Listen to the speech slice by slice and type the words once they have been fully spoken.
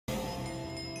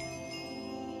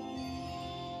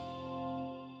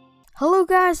Hello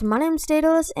guys, my name is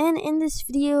Daedalus, and in this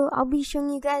video I'll be showing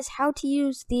you guys how to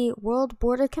use the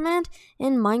Worldborder command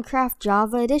in Minecraft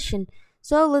Java Edition.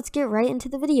 So let's get right into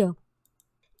the video.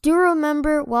 Do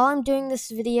remember, while I'm doing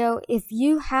this video, if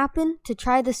you happen to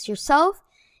try this yourself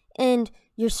and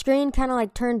your screen kind of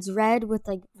like turns red with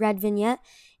like red vignette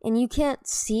and you can't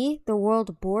see the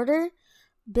world border,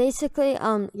 basically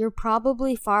you're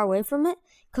probably far away from it,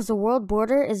 because the world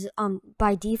border is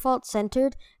by default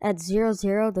centered at 0,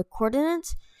 0, the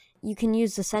coordinates. You can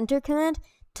use the center command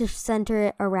to center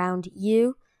it around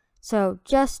you. So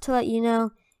just to let you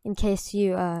know, in case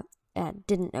you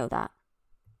didn't know that.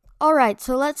 Alright,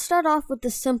 so let's start off with the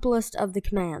simplest of the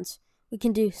commands. We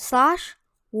can do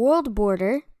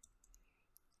 /worldborder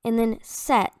and then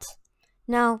set.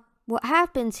 Now, what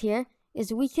happens here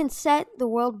is we can set the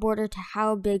world border to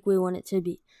how big we want it to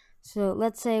be. So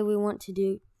let's say we want to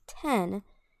do 10.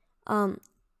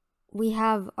 We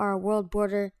have our world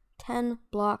border 10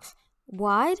 blocks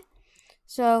wide.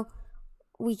 So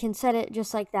we can set it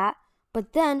just like that.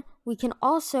 But then we can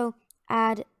also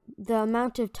add the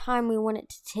amount of time we want it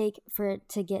to take for it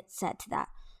to get set to that.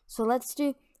 So let's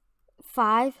do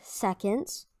 5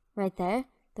 seconds right there.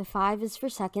 The 5 is for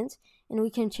seconds. And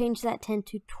we can change that 10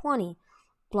 to 20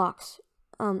 blocks.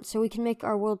 So we can make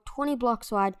our world 20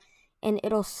 blocks wide, and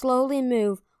it'll slowly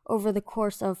move over the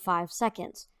course of 5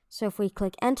 seconds. So if we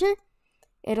click enter,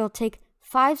 it'll take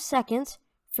 5 seconds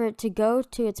for it to go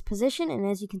to its position, and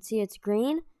as you can see, it's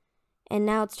green, and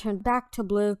now it's turned back to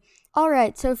blue.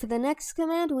 Alright, so for the next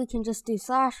command, we can just do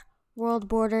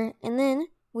 /worldborder, and then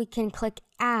we can click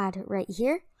add right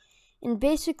here. And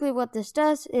basically what this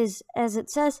does is, as it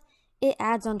says, it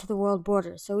adds onto the world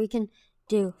border. So we can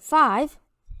do 5,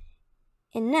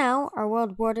 and now our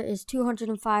world border is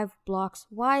 205 blocks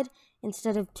wide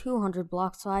instead of 200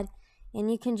 blocks wide.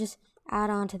 And you can just add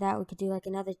on to that. We could do like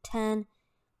another 10.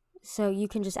 So you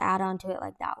can just add on to it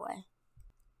like that way.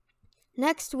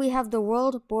 Next, we have the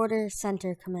world border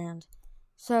center command.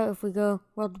 So if we go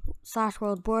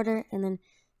 /worldborder and then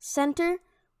center,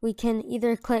 we can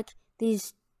either click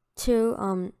these two,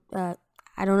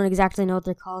 I don't exactly know what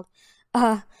they're called,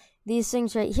 these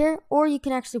things right here, or you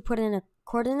can actually put in a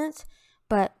coordinates.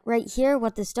 But right here,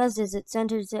 what this does is it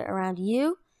centers it around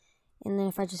you. And then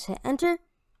if I just hit enter,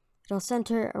 it'll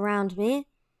center around me.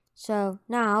 So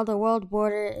now the world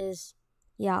border is,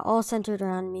 all centered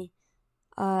around me.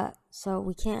 So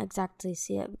we can't exactly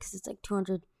see it because it's like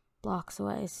 200 blocks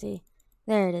away. See,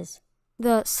 there it is.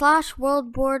 The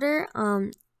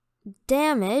 /worldborder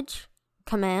damage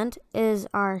command is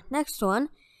our next one.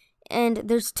 And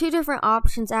there's two different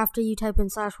options after you type in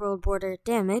 /worldborder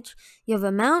damage. You have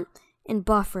amount and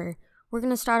buffer. We're going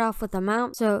to start off with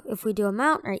amount. So if we do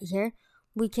amount right here,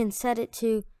 we can set it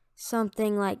to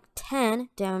something like 10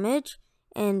 damage,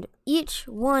 and each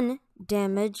one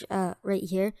damage right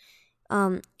here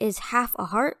is half a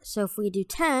heart. So if we do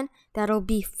 10, that'll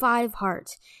be 5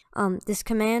 hearts. This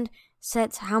command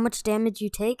sets how much damage you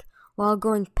take while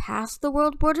going past the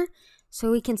world border.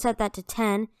 So we can set that to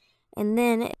 10. And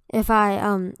then if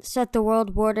I set the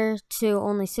world border to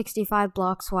only 65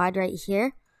 blocks wide right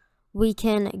here, we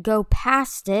can go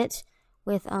past it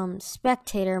with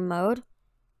spectator mode,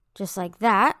 just like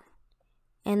that.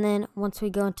 And then once we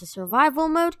go into survival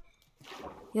mode,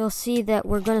 you'll see that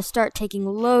we're going to start taking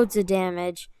loads of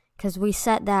damage because we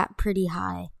set that pretty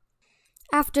high.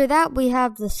 After that, we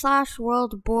have the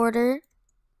 /worldborder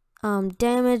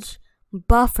damage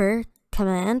buffer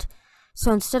command.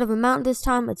 So instead of amount this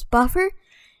time, it's buffer.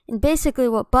 And basically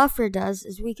what buffer does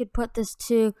is we could put this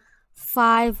to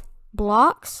 5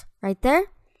 blocks right there.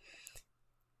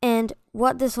 And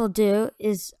what this will do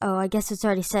is, I guess it's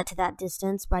already set to that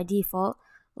distance by default.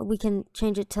 We can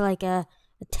change it to like a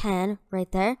 10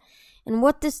 right there. And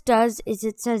what this does is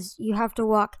it says you have to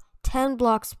walk 10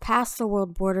 blocks past the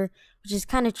world border, which is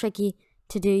kind of tricky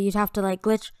to do. You'd have to like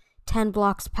glitch 10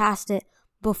 blocks past it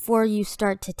before you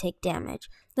start to take damage.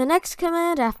 The next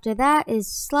command after that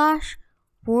is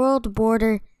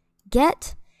 /worldborder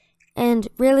get. And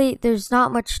really, there's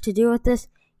not much to do with this.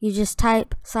 You just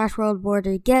type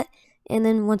 /worldborder get, and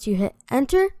then once you hit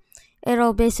enter,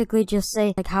 it'll basically just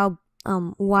say like how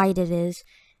wide it is,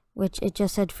 which it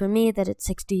just said for me that it's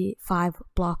 65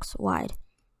 blocks wide.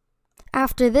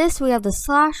 After this, we have the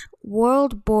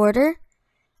 /worldborder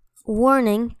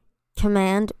warning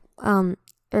command, or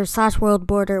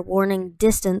 /worldborder warning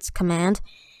distance command,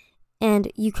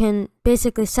 and you can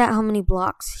basically set how many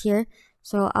blocks here.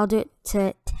 So I'll do it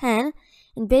to 10,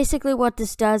 and basically what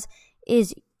this does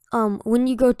is when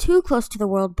you go too close to the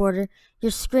world border, your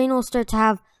screen will start to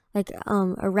have like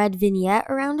a red vignette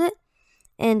around it,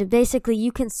 and basically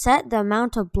you can set the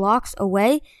amount of blocks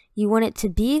away you want it to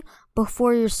be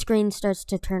before your screen starts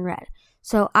to turn red.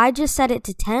 So I just set it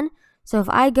to 10. So if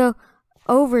I go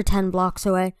over 10 blocks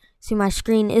away, see my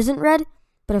screen isn't red,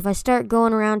 but if I start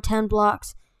going around 10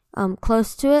 blocks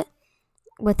close to it,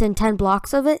 within 10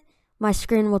 blocks of it, my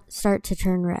screen will start to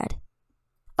turn red.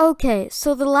 Okay,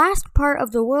 so the last part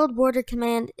of the Worldborder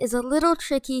command is a little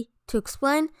tricky to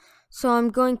explain, so I'm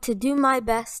going to do my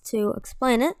best to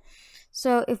explain it.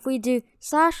 So if we do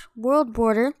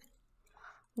 /worldborder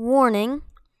warning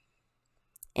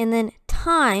and then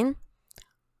time,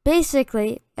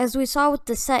 basically, as we saw with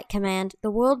the set command,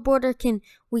 the Worldborder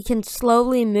we can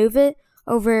slowly move it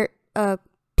over a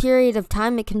period of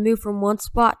time. It can move from one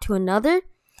spot to another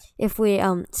if we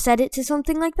set it to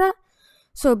something like that.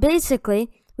 So basically,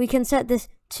 we can set this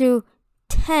to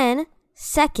 10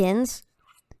 seconds.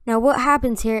 Now what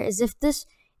happens here is if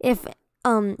the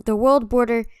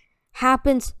Worldborder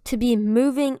happens to be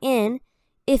moving in,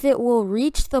 if it will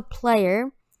reach the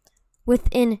player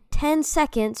within 10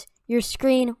 seconds, your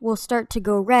screen will start to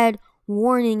go red,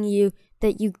 warning you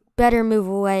that you better move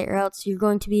away or else you're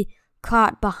going to be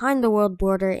caught behind the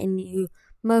Worldborder and you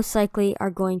most likely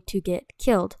are going to get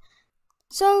killed.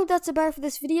 So that's about it for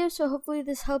this video. So hopefully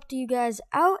this helped you guys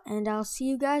out, and I'll see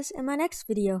you guys in my next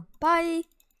video.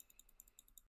 Bye!